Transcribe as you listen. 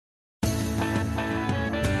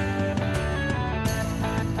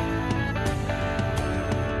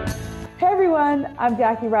everyone. I'm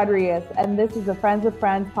Jackie Rodriguez, and this is the Friends with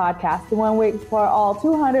Friends podcast, the one we explore all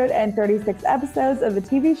 236 episodes of the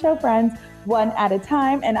TV show Friends, one at a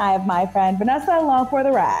time. And I have my friend Vanessa along for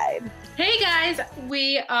the ride. Hey guys,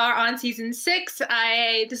 we are on season 6.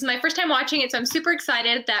 This is my first time watching it, so I'm super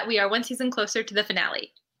excited that we are one season closer to the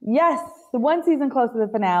finale. Yes, the one season close to the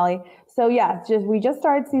finale. So yeah, we just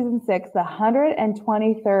started season 6, the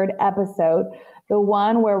 123rd episode, the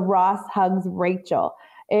one where Ross hugs Rachel.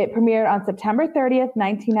 It premiered on September 30th,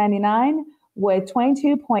 1999 with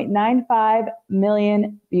 22.95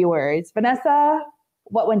 million viewers. Vanessa,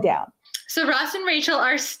 what went down? So Ross and Rachel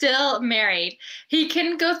are still married. He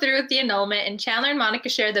couldn't go through with the annulment, and Chandler and Monica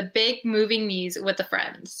share the big moving news with the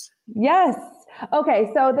friends. Yes. Okay,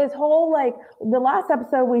 so this whole, the last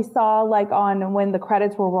episode we saw, on when the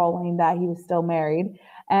credits were rolling, that he was still married,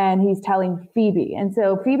 and he's telling Phoebe. And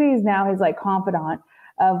so Phoebe is now his, confidant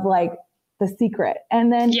of, the secret.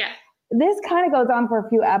 And then this kind of goes on for a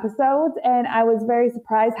few episodes, and I was very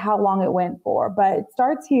surprised how long it went for. But it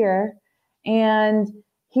starts here, and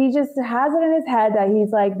he just has it in his head that he's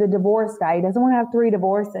the divorce guy. He doesn't want to have 3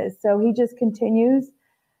 divorces. So he just continues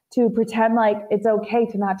to pretend like it's okay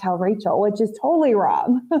to not tell Rachel, which is totally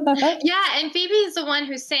wrong. Yeah, and Phoebe is the one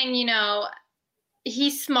who's saying,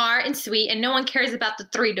 he's smart and sweet and no one cares about the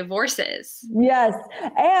 3 divorces. Yes.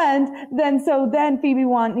 And then Phoebe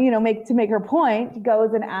to make her point,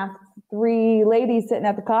 goes and asks 3 ladies sitting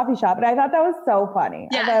at the coffee shop. And I thought that was so funny.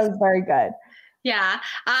 Yes. I thought it was very good. Yeah.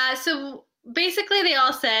 So basically they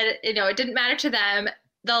all said, it didn't matter to them.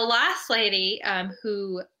 The last lady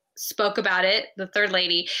who spoke about it, the 3rd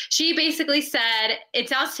lady, she basically said, it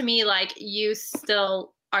sounds to me like you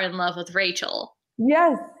still are in love with Rachel.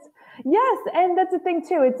 Yes. Yes. And that's the thing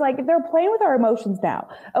too. It's they're playing with our emotions now.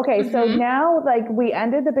 Okay. So now we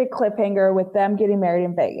ended the big cliffhanger with them getting married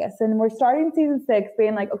in Vegas, and we're starting season 6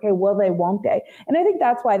 being okay, will they, won't they? And I think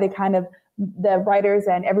that's why the writers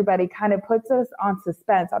and everybody kind of puts us on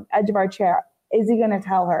suspense, on the edge of our chair. Is he going to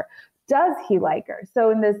tell her? Does he like her? So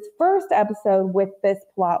in this first episode with this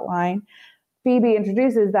plot line, Phoebe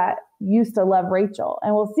introduces that used to love Rachel.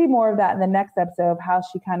 And we'll see more of that in the next episode of how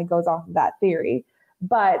she kind of goes off of that theory.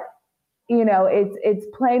 But, it's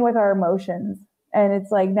playing with our emotions. And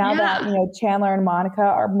it's now that, Chandler and Monica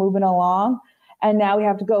are moving along, and now we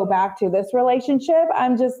have to go back to this relationship.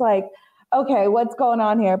 I'm just okay, what's going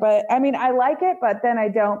on here? But I mean, I like it, but then I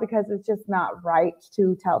don't, because it's just not right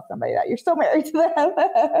to tell somebody that you're still married to them.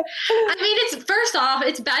 I mean, it's first off,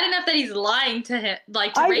 it's bad enough that he's lying to him,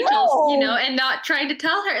 to Rachel, and not trying to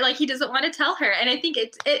tell her, he doesn't want to tell her. And I think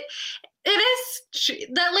it is,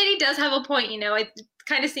 that lady does have a point, it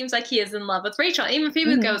kind of seems like he is in love with Rachel. Even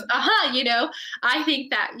Phoebe goes, I think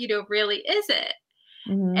that, really is it.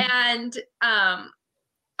 And,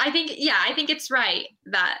 I think it's right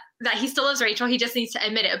that he still loves Rachel. He just needs to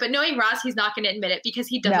admit it. But knowing Ross, he's not going to admit it because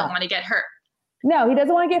he doesn't want to get hurt. No, he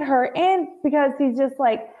doesn't want to get hurt. And because he's just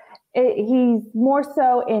he's more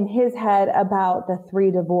so in his head about the 3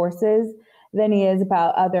 divorces than he is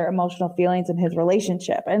about other emotional feelings in his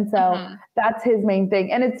relationship. And so that's his main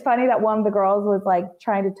thing. And it's funny that one of the girls was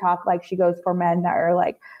trying to talk she goes for men that are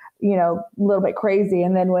a little bit crazy.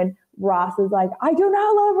 And then when Ross is I do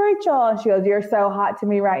not love Rachel, and she goes, you're so hot to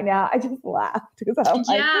me right now, I just laughed because I'm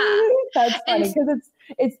that's funny, because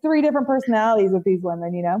it's 3 different personalities with these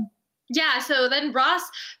women, Yeah, so then Ross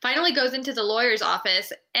finally goes into the lawyer's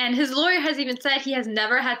office, and his lawyer has even said he has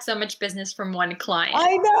never had so much business from one client.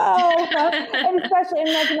 I know. And that's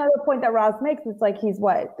another point that Ross makes. It's he's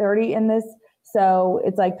 30 in this. So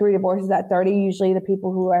it's 3 divorces at 30. Usually the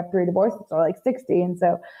people who have 3 divorces are 60. And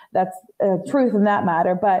so that's truth in that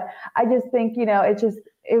matter. But I just think, it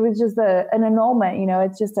was just an annulment,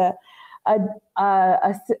 it's just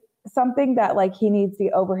something that he needs to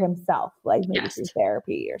get over himself, maybe through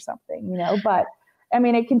therapy or something, but I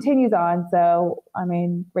mean, it continues on. So, I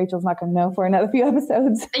mean, Rachel's not going to know for another few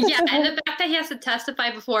episodes. Yeah. And the fact that he has to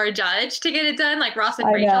testify before a judge to get it done, Ross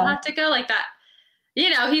and Rachel have to go that.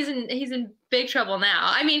 He's in big trouble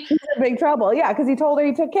now. I mean, he's in big trouble. Yeah. Cause he told her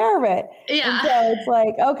he took care of it. Yeah. And so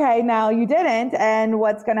it's okay, now you didn't. And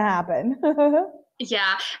what's going to happen?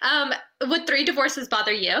 Yeah. Would 3 divorces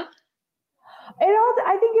bother you?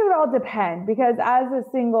 I think it would all depend, because as a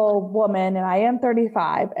single woman, and I am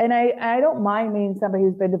 35, and I don't mind meeting somebody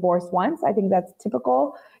who's been divorced once. I think that's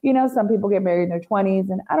typical. Some people get married in their 20s,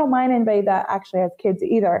 and I don't mind anybody that actually has kids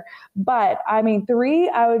either. But I mean, 3,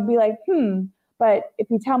 I would be but if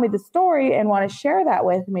you tell me the story and want to share that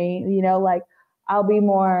with me, I'll be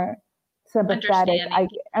more sympathetic,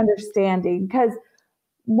 understanding, because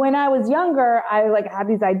when I was younger, I like had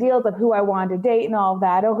these ideals of who I wanted to date and all of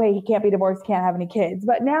that. Okay, he can't be divorced, can't have any kids.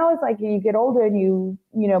 But now it's like you get older and you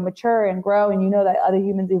know, mature and grow, and you know that other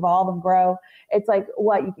humans evolve and grow. It's like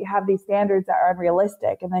what you have these standards that are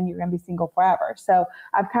unrealistic, and then you're gonna be single forever. So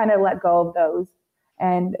I've kind of let go of those.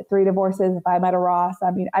 And 3 divorces, if I met a Ross, I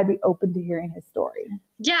mean, I'd be open to hearing his story.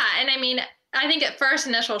 Yeah. And I mean, I think at first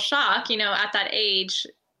initial shock, you know, at that age,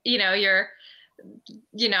 you know, you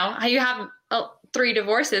have 3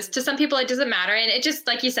 divorces. To some people, it doesn't matter. And it just,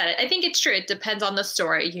 like you said, I think it's true. It depends on the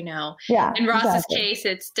story, you know. Yeah. In Ross's case,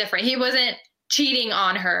 it's different. He wasn't cheating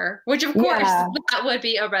on her, which of course that would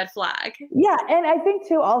be a red flag. Yeah. And I think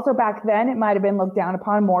too, also back then, it might've been looked down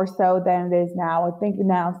upon more so than it is now. I think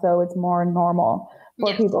now, so it's more normal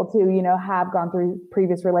for people to, you know, have gone through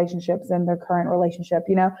previous relationships and their current relationship,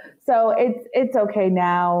 you know. So it's okay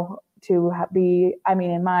now to be, I mean,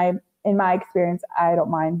 in my experience, I don't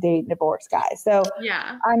mind dating divorced guys. So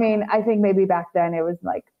yeah, I mean, I think maybe back then it was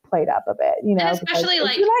like played up a bit, you know, and especially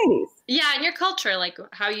like the 90s. Yeah, in your culture, like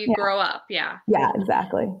how you grow up. Yeah. Yeah,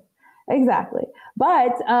 exactly.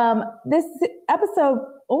 But this episode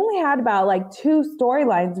only had about like 2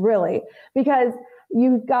 storylines really, because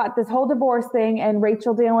you got this whole divorce thing and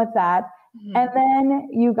Rachel dealing with that. Mm-hmm. And then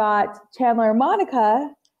you got Chandler and Monica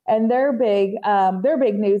and their big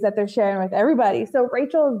news that they're sharing with everybody. So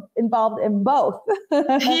Rachel is involved in both.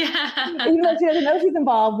 Yeah. Even though she doesn't know she's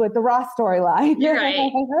involved with the Ross storyline. You're right.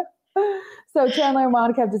 So Chandler and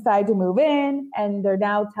Monica have decided to move in, and they're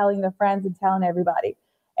now telling their friends and telling everybody.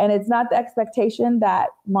 And it's not the expectation that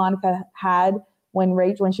Monica had when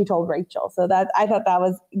she told Rachel. So I thought that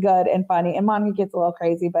was good and funny. And Monica gets a little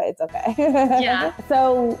crazy, but it's okay. Yeah.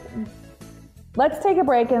 So let's take a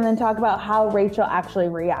break and then talk about how Rachel actually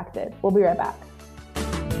reacted. We'll be right back.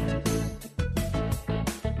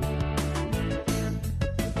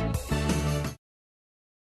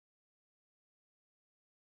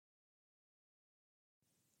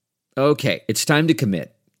 Okay, it's time to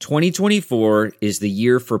commit. 2024 is the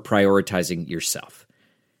year for prioritizing yourself.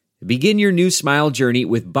 Begin your new smile journey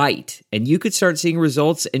with Byte, and you could start seeing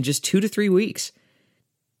results in just 2 to 3 weeks.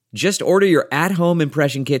 Just order your at-home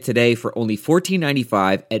impression kit today for only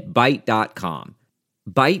 $14.95 at Byte.com.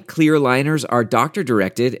 Byte clear liners are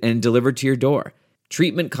doctor-directed and delivered to your door.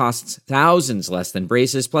 Treatment costs thousands less than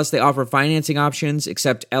braces, plus they offer financing options,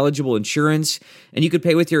 accept eligible insurance, and you could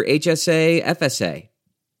pay with your HSA, FSA.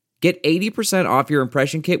 Get 80% off your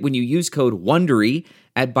impression kit when you use code WONDERY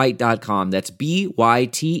at Byte.com. That's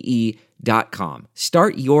BYTE.com.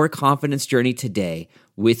 Start your confidence journey today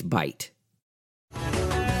with Byte.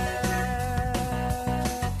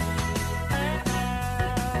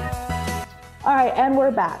 All right, and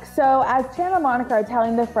we're back. So as Chandler and Monica are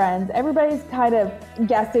telling their friends, everybody's kind of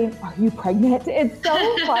guessing, are you pregnant? It's so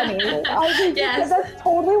funny. Yes. That's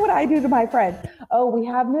totally what I do to my friends. Oh, we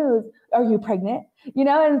have news. Are you pregnant? You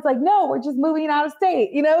know, and it's like, no, we're just moving out of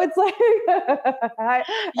state. You know, it's like, I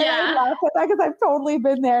laugh at that because I've totally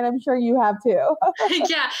been there, and I'm sure you have too.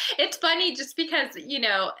 Yeah, it's funny just because, you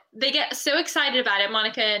know, they get so excited about it.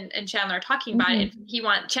 Monica and Chandler are talking about it.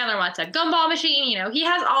 Chandler wants a gumball machine. You know, he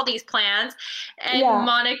has all these plans, and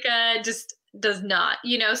Monica just does not.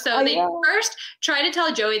 You know, so they first try to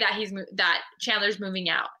tell Joey that Chandler's moving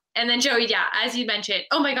out. And then Joey, as you mentioned,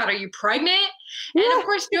 oh my God, are you pregnant? Yeah. And of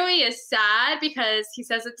course, Joey is sad because he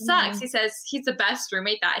says it sucks. He says he's the best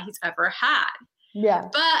roommate that he's ever had. Yeah.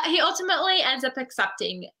 But he ultimately ends up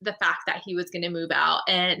accepting the fact that he was going to move out.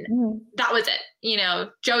 And that was it. You know,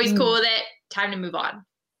 Joey's cool with it. Time to move on.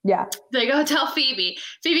 Yeah. They go tell Phoebe.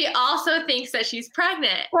 Phoebe also thinks that she's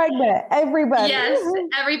pregnant. Everybody. Yes,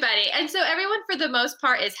 everybody. And so everyone, for the most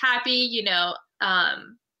part, is happy, you know.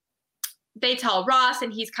 They tell Ross,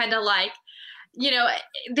 and he's kind of like, you know,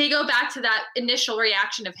 they go back to that initial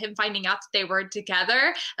reaction of him finding out that they were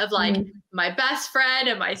together, of like my best friend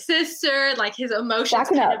and my sister, like his emotions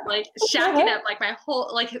shacking up, like my whole,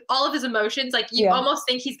 like all of his emotions, like you almost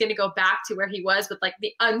think he's going to go back to where he was with like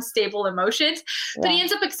the unstable emotions, but he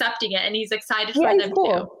ends up accepting it, and he's excited for them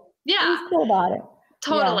too. Yeah. He's cool about it.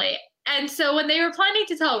 Totally. Yeah. And so when they were planning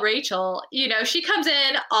to tell Rachel, you know, she comes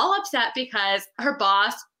in all upset because her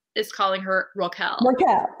boss is calling her Raquel.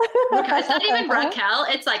 It's not even Raquel.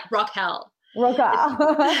 It's like Raquel.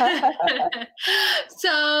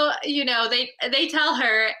 So, you know, they tell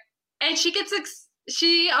her, and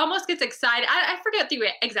she almost gets excited. I forget the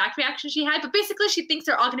exact reaction she had, but basically she thinks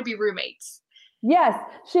they're all going to be roommates. Yes,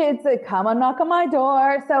 it's a come and knock on my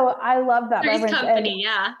door. So I love that. Three's Company,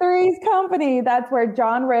 Three's Company. That's where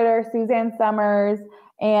John Ritter, Suzanne Summers,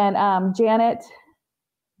 and Janet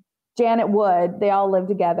Janet Wood. They all lived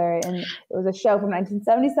together, and it was a show from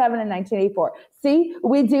 1977 and 1984. See,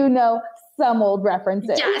 we do know some old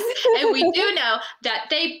references. Yes, and we do know that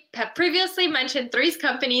they have previously mentioned Three's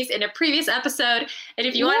Companies in a previous episode. And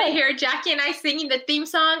if you want to hear Jackie and I singing the theme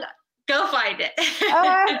song, go find it.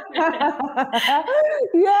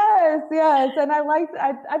 Yes. And I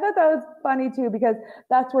thought that was funny too, because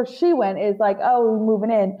that's where she went, is like, oh, moving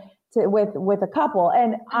in with a couple.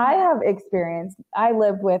 And I have experienced, I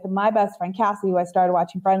lived with my best friend, Cassie, who I started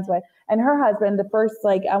watching Friends with, and her husband, the first,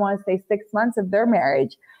 like, I want to say 6 months of their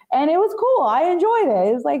marriage. And it was cool. I enjoyed it.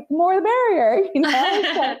 It was like, more the merrier, you know?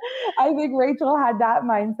 So I think Rachel had that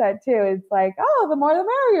mindset too. It's like, oh, the more the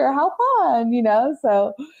merrier, how fun, you know?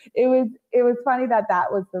 So it was funny that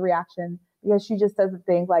was the reaction, because she just doesn't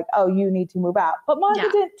think like, oh, you need to move out. But Monica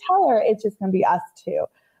didn't tell her it's just going to be us two.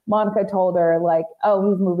 Monica told her like,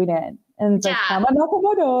 oh, he's moving in. And it's like, come and knock on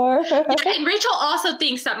my door. And Rachel also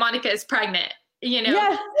thinks that Monica is pregnant, you know?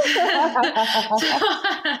 Yes.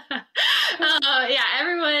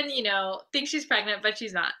 Everyone, you know, thinks she's pregnant, but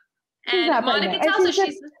she's not. And Monica tells her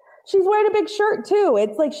she's wearing a big shirt too.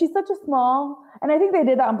 It's like, she's such a small, and I think they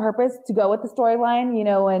did that on purpose to go with the storyline, you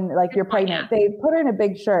know, and like, you're pregnant. They put her in a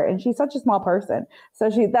big shirt, and she's such a small person. So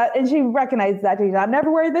she recognized that. I'm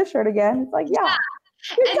never wearing this shirt again. It's like,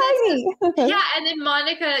 you're tiny. And then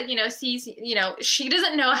Monica, you know, sees, you know, she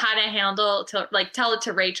doesn't know how to handle to like tell it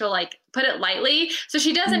to Rachel, like put it lightly. So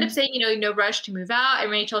she does end up saying, you know, no rush to move out. And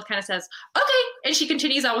Rachel kind of says, okay. And she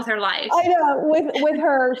continues on with her life. I know, with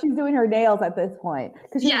her, she's doing her nails at this point,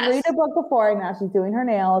 because she's read a book before, and now she's doing her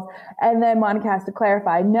nails. And then Monica has to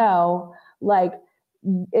clarify, no, like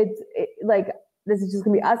like, this is just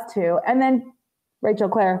gonna be us two. And then Rachel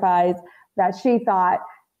clarifies that she thought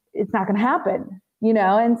it's not gonna happen. You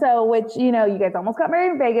know, and so, which, you know, you guys almost got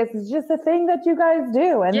married in Vegas. It's just a thing that you guys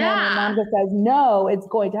do. And then when Monica says, no, it's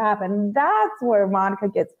going to happen, that's where Monica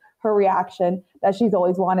gets her reaction that she's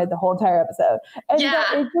always wanted the whole entire episode. And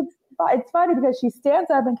it's funny, because she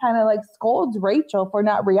stands up and kind of like scolds Rachel for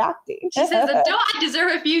not reacting. She says, don't I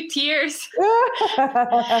deserve a few tears?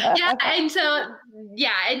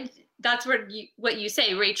 And that's what you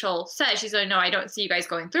say. Rachel says, she's like, no, I don't see you guys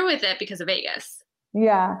going through with it because of Vegas.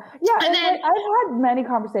 Yeah. And then I've had many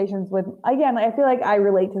conversations with, again, I feel like I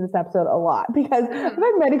relate to this episode a lot, because I've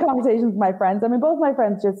had many conversations with my friends. I mean, both my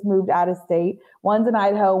friends just moved out of state. One's in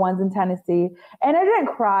Idaho, one's in Tennessee. And I didn't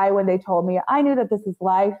cry when they told me. I knew that this is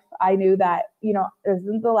life. I knew that, you know, this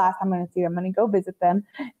isn't the last time I'm going to see them. I'm going to go visit them.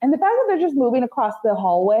 And the fact that they're just moving across the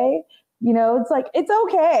hallway, you know, it's like, it's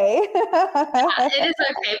okay. It is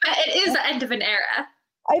okay. But it is the end of an era.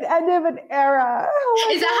 End of an era.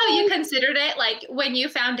 Is that how you considered it? Like, when you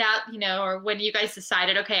found out, you know, or when you guys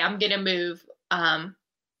decided, okay, I'm going to move,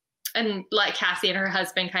 and like Cassie and her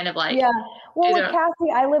husband kind of like. Yeah. Well, with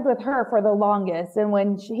Cassie, I lived with her for the longest. And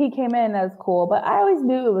when he came in, that was cool. But I always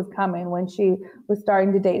knew it was coming when she was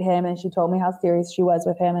starting to date him, and she told me how serious she was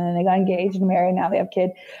with him. And then they got engaged and married. Now they have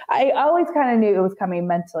kids. I always kind of knew it was coming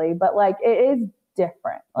mentally, but like, it is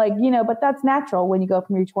different. Like, you know, but that's natural when you go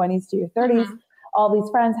from your 20s to your 30s. Mm-hmm. All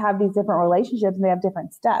these friends have these different relationships, and they have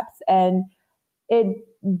different steps. And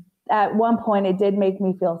at one point it did make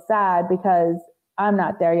me feel sad, because I'm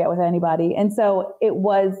not there yet with anybody. And so it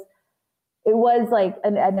was like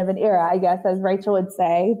an end of an era, I guess, as Rachel would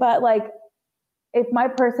say. But like, if my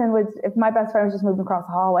best friend was just moving across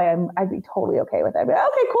the hallway, I'd be totally okay with it. I'd be like,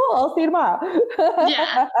 okay, cool. I'll see you tomorrow.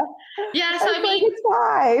 Yeah. So I mean, it's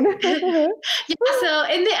fine. So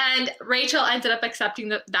in the end, Rachel ended up accepting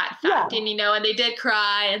that fact, and, you know, and they did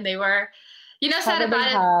cry, and they were, you know, sad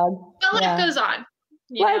about it. But life goes on.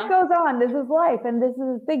 Life goes on. This is life. And this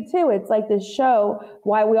is the thing too. It's like this show,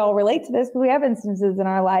 why we all relate to this, because we have instances in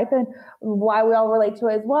our life, and why we all relate to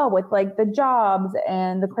it as well, with like the jobs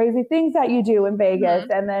and the crazy things that you do in Vegas.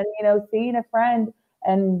 And then, you know, seeing a friend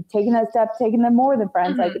and taking that step, taking them more than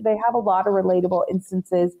friends. Like, they have a lot of relatable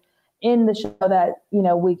instances in the show that, you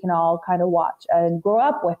know, we can all kind of watch and grow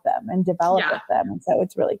up with them and develop with them. And so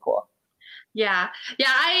it's really cool. Yeah.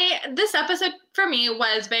 This episode for me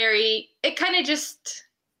was it kind of just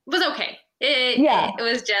was okay. It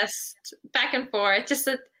was just back and forth, just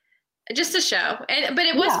a show. But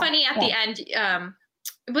it was funny at the end.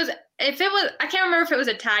 I can't remember if it was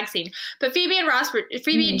a tag scene, but Phoebe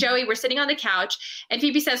and Joey were sitting on the couch, and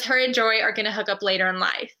Phoebe says her and Joey are going to hook up later in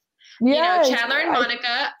life. Yes, you know, Chandler and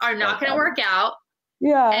Monica are not going to work out.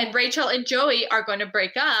 Yeah. And Rachel and Joey are going to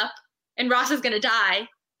break up, and Ross is going to die,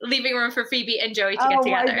 leaving room for Phoebe and Joey to get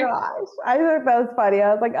together. Oh my gosh. I thought that was funny.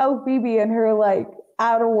 I was like, oh, Phoebe and her like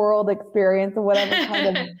outer world experience or whatever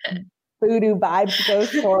kind of voodoo vibes goes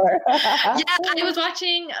for. I was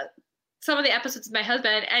watching some of the episodes with my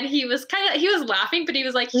husband, and he was laughing, but he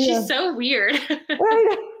was like, she's so weird.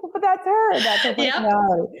 Right. But that's her. That's her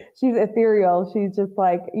personality. Yep. She's ethereal. She's just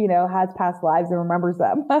like, has past lives and remembers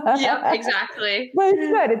them. Yep, exactly. But it's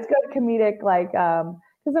good. It's good comedic, like,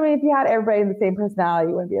 because if you had everybody in the same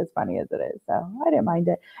personality, it wouldn't be as funny as it is. So I didn't mind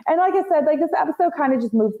it. And like I said, like this episode kind of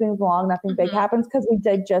just moves things along. Nothing big happens because we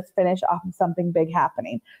did just finish off of something big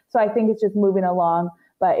happening. So I think it's just moving along,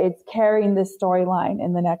 but it's carrying this storyline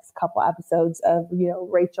in the next couple episodes of,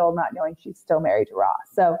 Rachel not knowing she's still married to Ross.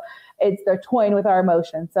 So they're toying with our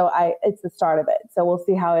emotions. So it's the start of it. So we'll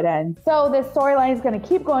see how it ends. So this storyline is going to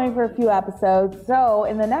keep going for a few episodes. So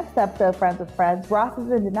in the next episode, Friends with Friends, Ross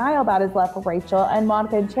is in denial about his love for Rachel, and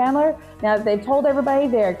Monica and Chandler, now that they've told everybody,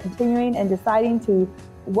 they're continuing and deciding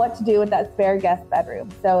what to do with that spare guest bedroom.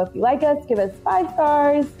 So if you like us, give us 5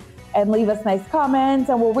 stars and leave us nice comments,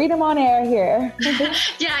 and we'll read them on air here.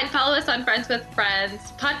 Yeah, and follow us on Friends with Friends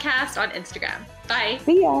podcast on Instagram. Bye.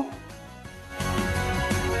 See ya.